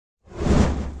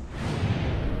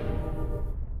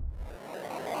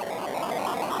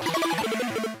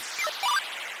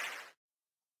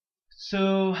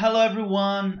Hello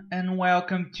everyone, and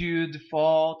welcome to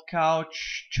Default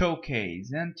Couch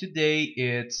Showcase. And today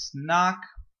it's Khnok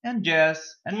and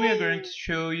Jazz, and we are going to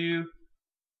show you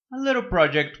a little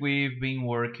project we've been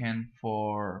working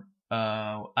for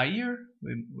a year,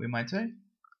 we might say.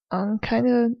 Kind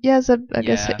of, yes, I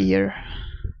guess a Yeah. year.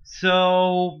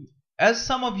 So, as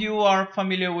some of you are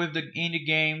familiar with the indie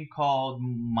game called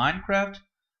Minecraft,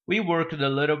 we worked a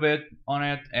little bit on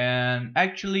it, and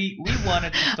actually we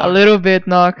wanted to A start. little bit,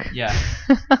 Knock. Yeah.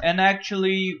 And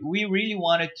actually we really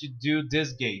wanted to do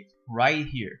this gate right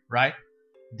here, right?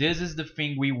 This is the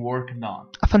thing we worked on.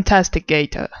 A fantastic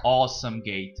gate. Awesome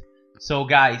gate. So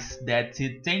guys, that's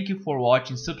it. Thank you for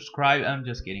watching. Subscribe. I'm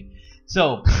just kidding.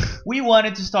 So we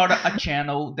wanted to start a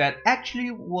channel that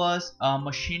actually was a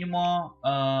Machinima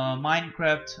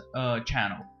Minecraft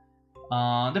channel.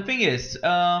 The thing is,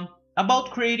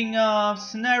 about creating a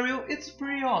scenario, it's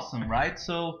pretty awesome, right?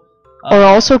 So or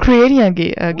also creating a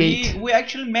gate. We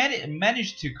actually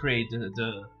managed to create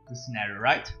the scenario,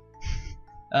 right?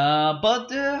 But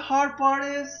the hard part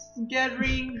is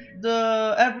getting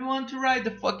everyone to write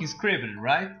the fucking script,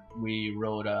 right? We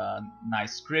wrote a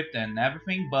nice script and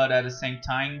everything, but at the same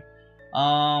time,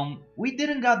 we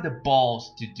didn't got the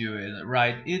balls to do it,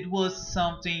 right? It was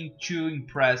something too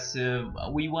impressive.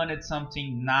 We wanted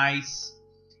something nice,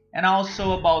 and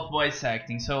also about voice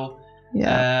acting. So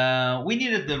yeah, we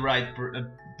needed the right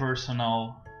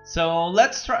personnel. So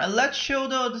let's show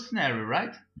the scenario,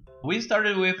 right? We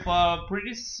started with a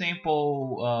pretty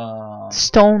simple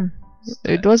stone.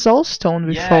 It was all stone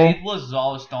before. Yeah, it was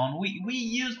all stone. We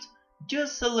used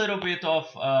just a little bit of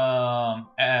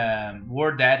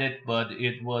word edit, but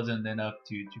it wasn't enough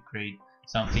to create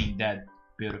something that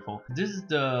beautiful. This is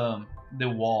the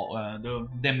wall,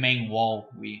 the main wall,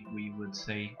 we would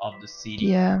say, of the city.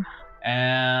 Yeah.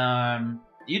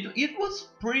 It was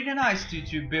pretty nice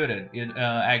to build it.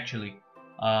 Actually,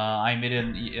 I made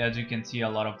it, as you can see, a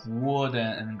lot of wood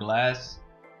and glass,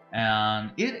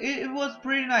 and it was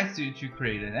pretty nice to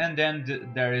create it. And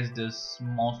then there is this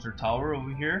monster tower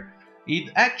over here.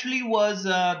 It actually was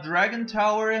a dragon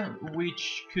tower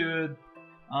which could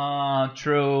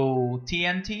throw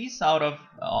TNTs out of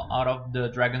the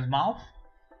dragon's mouth,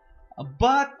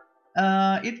 but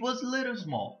it was a little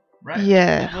small. Right?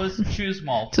 Yeah. It was too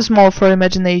small. Too small for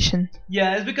imagination.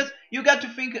 Yeah, it's because you got to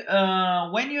think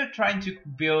when you're trying to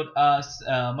build a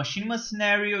Machinima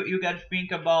scenario, you got to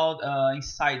think about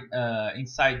inside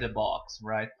the box,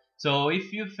 right? So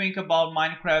if you think about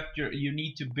Minecraft, you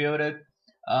need to build it.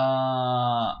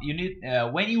 You need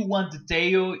when you want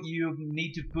detail, you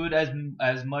need to put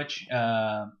as much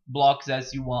blocks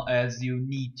as you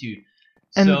need to.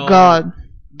 And so, God.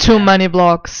 Too many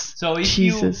blocks. So if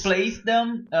Jesus. you place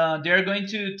them, they're going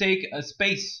to take a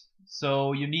space.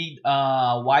 So you need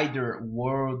a wider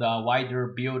world, a wider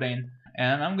building.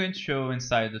 And I'm going to show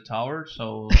inside the tower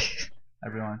so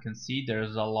everyone can see.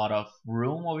 There's a lot of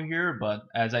room over here, but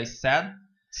as I said,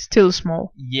 still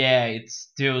small. Yeah, it's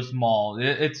still small.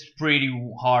 It's pretty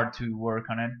hard to work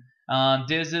on it.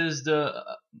 This is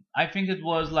I think it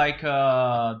was like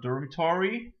a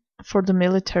dormitory. For the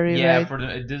military, yeah,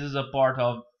 right? This is a part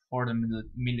for the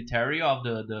military of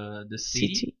the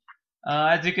city.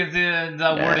 As you can see,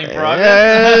 the word in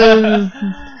progress.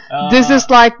 This is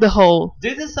like the whole.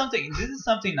 This is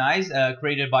something nice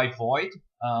created by Void.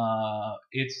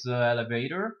 It's the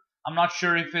elevator. I'm not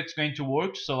sure if it's going to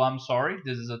work, so I'm sorry.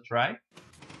 This is a try.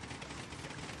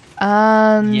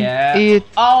 And yeah, it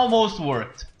almost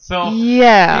worked. So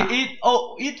yeah,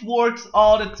 it works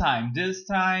all the time. This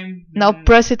time now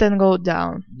press it and go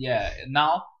down. Yeah,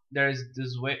 now there's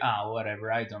this way.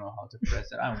 Whatever. I don't know how to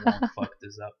press it. I won't fuck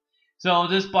this up. So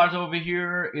this part over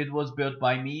here, it was built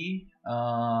by me.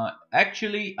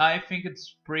 Actually, I think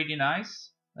it's pretty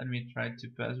nice. Let me try to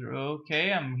pass it.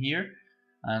 Okay, I'm here,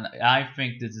 and I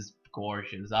think this is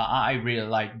gorgeous. I really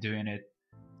like doing it.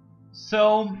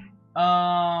 So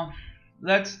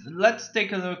let's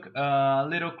take a look a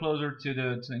little closer to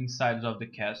the insides of the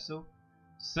castle.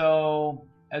 So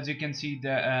as you can see,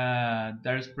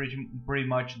 there's pretty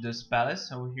much this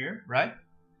palace over here, right?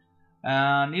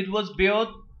 And it was built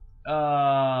in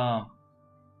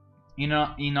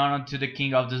honor to the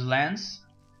king of these lands.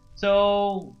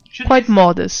 So quite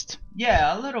modest.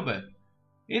 Yeah, a little bit.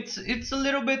 It's a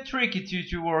little bit tricky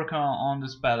to work on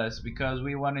this palace because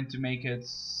we wanted to make it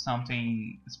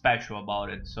something special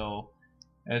about it. So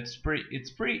it's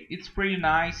pretty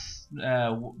nice,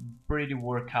 pretty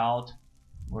worked out.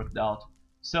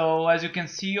 So as you can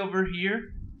see over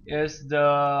here is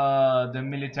the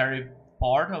military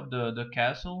part of the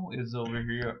castle is over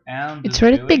here, and it's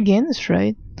where it begins,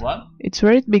 right? What? It's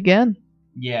where it began.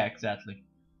 Yeah, exactly.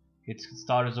 It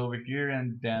starts over here and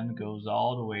then goes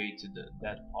all the way to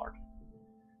that part.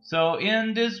 So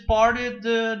in this part,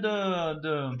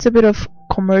 the It's a bit of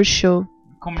commercial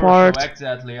commercial, part.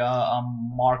 exactly, a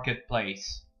marketplace.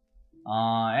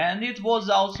 And it was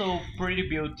also pretty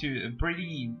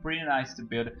nice to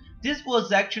build. This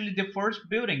was actually the first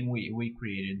building we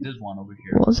created. This one over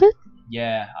here. Was it?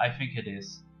 Yeah, I think it is.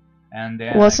 And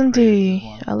then Wasn't I created the this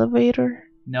one. elevator?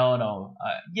 No.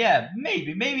 Yeah,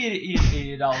 maybe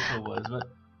it also was, but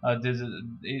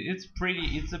it's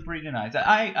a pretty nice.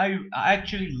 I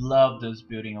actually love this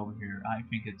building over here. I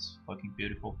think it's fucking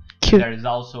beautiful. Cute. There is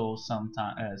also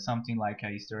something like a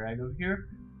Easter egg over here,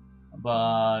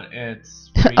 but it's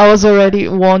pretty I was already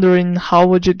wondering how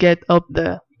would you get up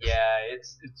there. yeah,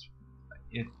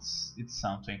 it's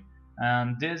something. And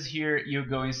this here, you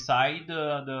go inside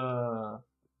the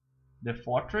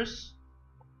fortress,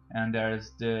 and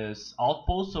there's this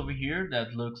outpost over here that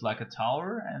looks like a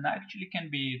tower, and actually can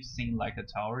be seen like a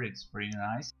tower. It's pretty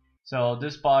nice. So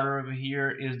this part over here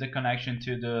is the connection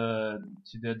to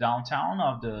the downtown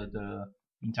of the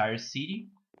entire city.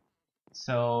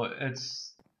 So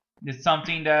it's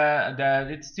something that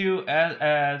it's still,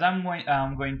 as I'm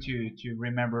going to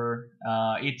remember,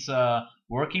 it's a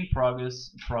work in progress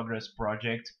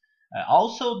project.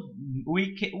 Also,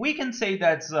 we can say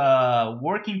that's a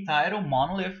working title,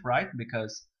 Monolith, right?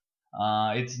 Because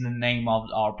it's the name of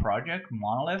our project,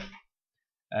 Monolith.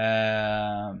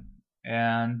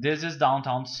 And this is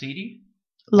downtown city.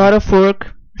 A lot of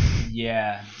work.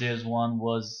 Yeah, this one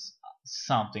was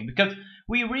something because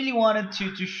we really wanted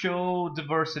to show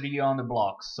diversity on the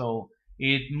blocks. So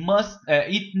it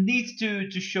needs to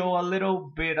show a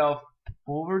little bit of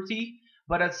poverty,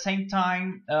 but at the same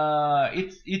time,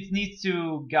 it needs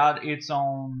to got its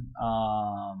own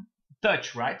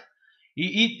touch, right?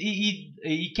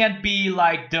 It can't be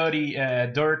like dirty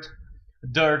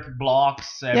dirt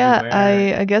blocks Yeah,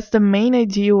 everywhere. I guess the main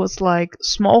idea was like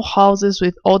small houses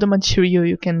with all the material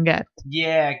you can get.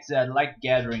 Yeah, exactly, like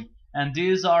gathering. And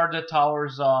these are the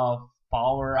towers of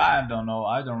power. I don't know.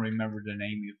 I don't remember the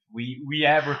name. If we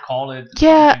ever call it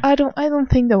Yeah, something. I don't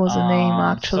think there was a name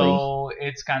actually. So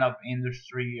it's kind of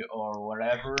industry or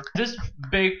whatever. This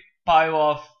big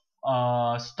pile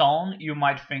of stone, you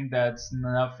might think that's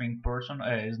nothing personal,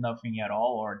 is nothing at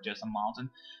all, or just a mountain,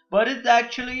 but it's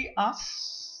actually a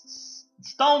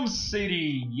stone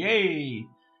city. Yay!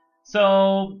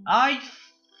 So I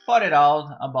thought it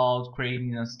out about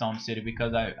creating a stone city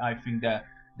because I think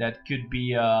that could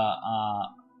be a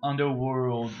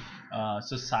underworld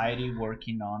society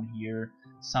working on here.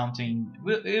 Something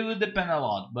it would depend a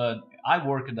lot, but I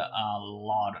worked a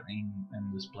lot in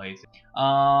this place.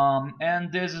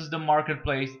 And this is the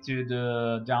marketplace to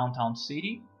the downtown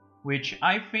city, which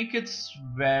I think it's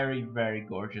very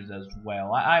gorgeous as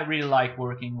well. I really like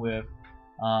working with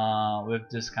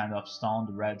this kind of stone,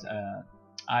 the red.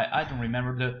 I don't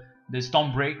remember the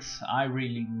stone bricks. I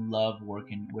really love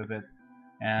working with it,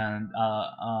 and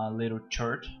a little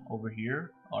church over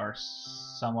here, or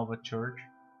some of a church,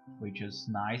 which is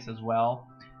nice as well.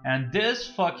 And this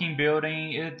fucking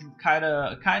building, it kind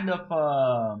of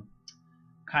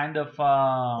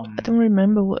I don't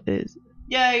remember what is.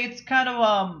 yeah, it's kind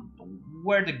of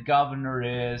where the governor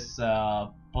is,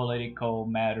 political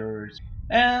matters.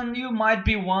 And you might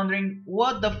be wondering,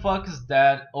 what the fuck is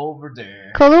that over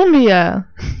there? Colombia.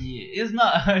 Yeah, it's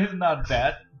not it's not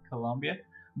that Colombia,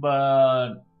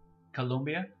 but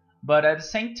Colombia, but at the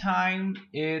same time,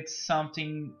 it's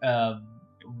something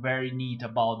very neat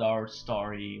about our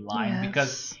storyline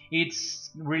because Yes.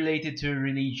 it's related to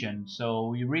religion. So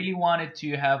we really wanted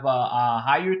to have a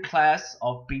higher class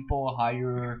of people, a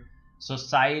higher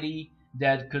society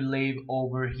that could live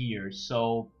over here.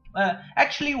 So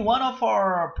actually, one of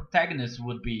our protagonists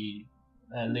would be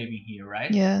living here,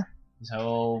 right? Yeah.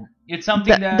 So it's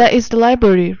something That is the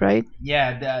library, right?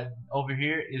 yeah, that over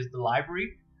here is the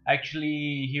library.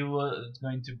 Actually, he was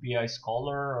going to be a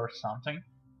scholar or something.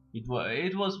 It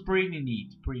was pretty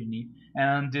neat.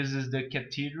 And this is the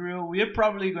cathedral. We are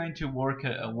probably going to work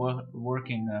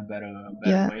in a better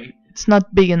Yeah. way. It's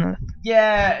not big enough.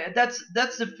 Yeah, that's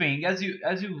the thing. As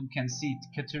you can see,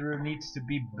 cathedral needs to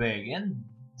be big, and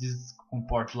this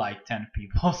comport like 10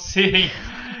 people sitting.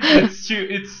 It's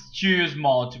too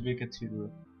small to be a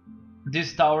cathedral.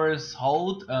 These towers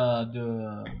hold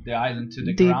the island to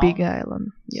the The ground. big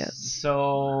island. Yes.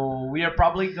 So we are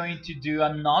probably going to do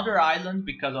another island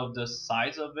because of the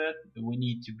size of it. We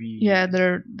need to be Yeah,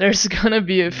 there's gonna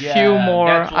be a few yeah, more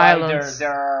that's why islands.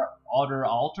 there are other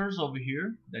altars over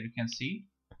here that you can see.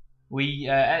 We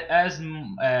as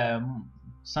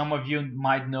some of you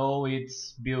might know,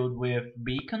 it's built with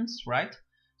beacons, right?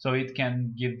 so it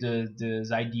can give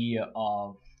this idea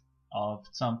of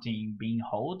something being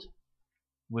held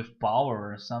with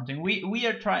power or something. We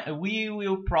are trying. We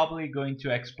will probably going to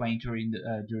explain during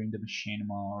the machinima,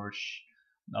 or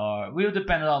will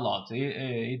depend a lot.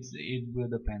 It will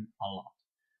depend a lot.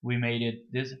 We made it.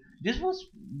 This was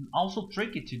also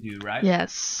tricky to do, right?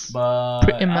 Yes, But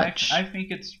pretty much. I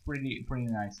think it's pretty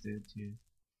nice to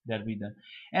that we done.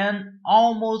 And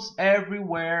almost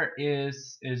everywhere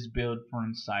is built from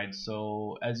inside.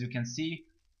 So as you can see,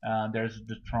 there's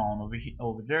the throne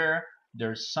over there.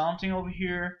 There's something over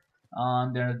here.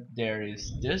 There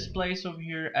is this place over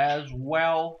here as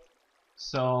well.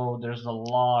 So there's a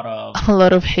lot of A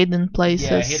lot of hidden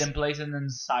places. yeah, hidden places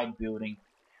inside building.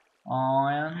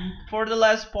 And for the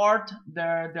last part,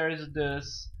 there is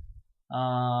this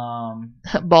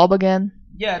Bob again.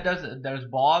 yeah, there's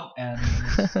Bob and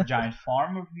this giant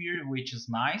farm over here, which is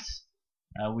nice.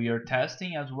 We are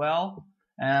testing as well.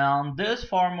 And on this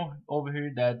farm over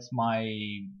here, that's my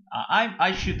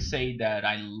I should say that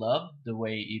I love the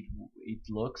way it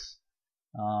looks.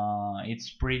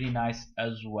 It's pretty nice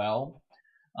as well.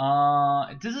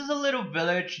 This is a little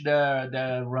village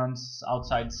that runs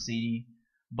outside the city,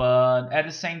 but at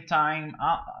the same time,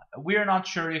 we're not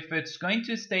sure if it's going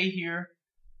to stay here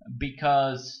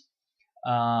because,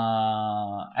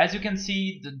 as you can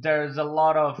see, there's a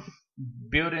lot of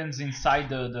buildings inside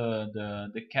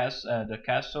the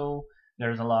castle.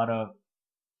 There's a lot of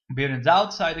buildings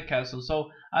outside the castle, so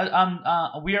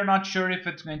we are not sure if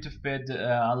it's going to fit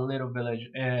a little village.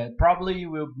 Probably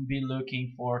we'll be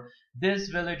looking for this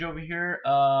village over here, a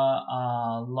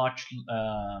lot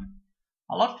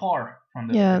far from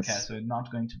the Yes. castle. It's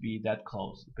not going to be that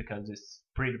close because it's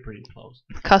pretty close.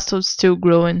 Castle's still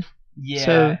growing.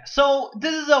 Yeah. So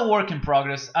this is a work in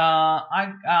progress.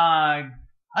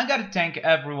 I gotta thank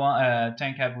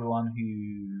everyone who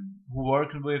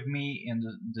worked with me in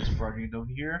this project over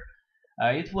here.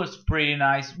 It was pretty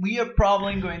nice. We are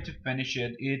probably going to finish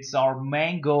it. It's our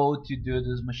main goal to do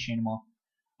this machinima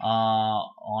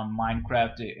on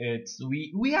Minecraft.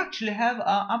 We actually have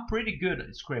a pretty good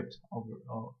script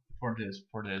for this,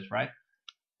 right?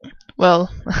 Well,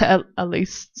 at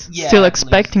least Yeah, still at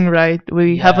expecting, right?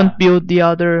 We Yeah. haven't built the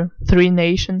other 3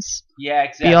 nations Yeah,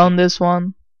 exactly. beyond this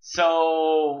one.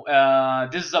 So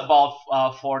this is about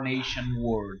 4 nation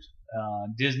world.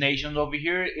 This nation over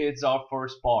here is our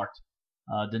first part,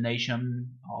 the nation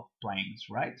of plains,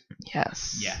 right?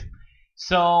 Yes. Yeah.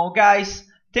 So guys,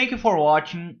 thank you for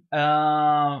watching.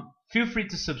 Feel free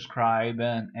to subscribe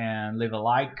and leave a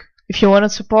like. If you want to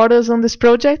support us on this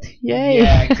project, yay!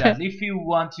 Yeah, exactly. If you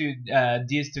want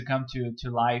this to come to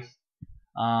life,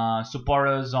 support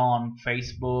us on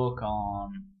Facebook,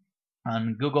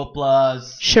 on Google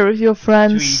Plus, Share with your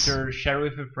friends. Twitter, share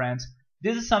with your friends.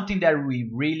 This is something that we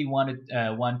really want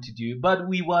to do, but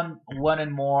we wanted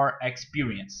more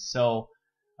experience. So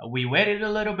we waited a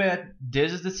little bit.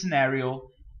 This is the scenario.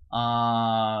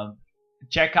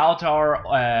 Check out our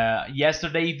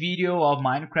yesterday video of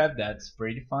Minecraft. That's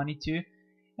pretty funny too.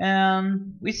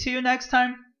 And we see you next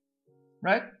time,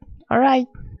 right? Alright,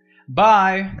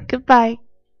 Bye. goodbye.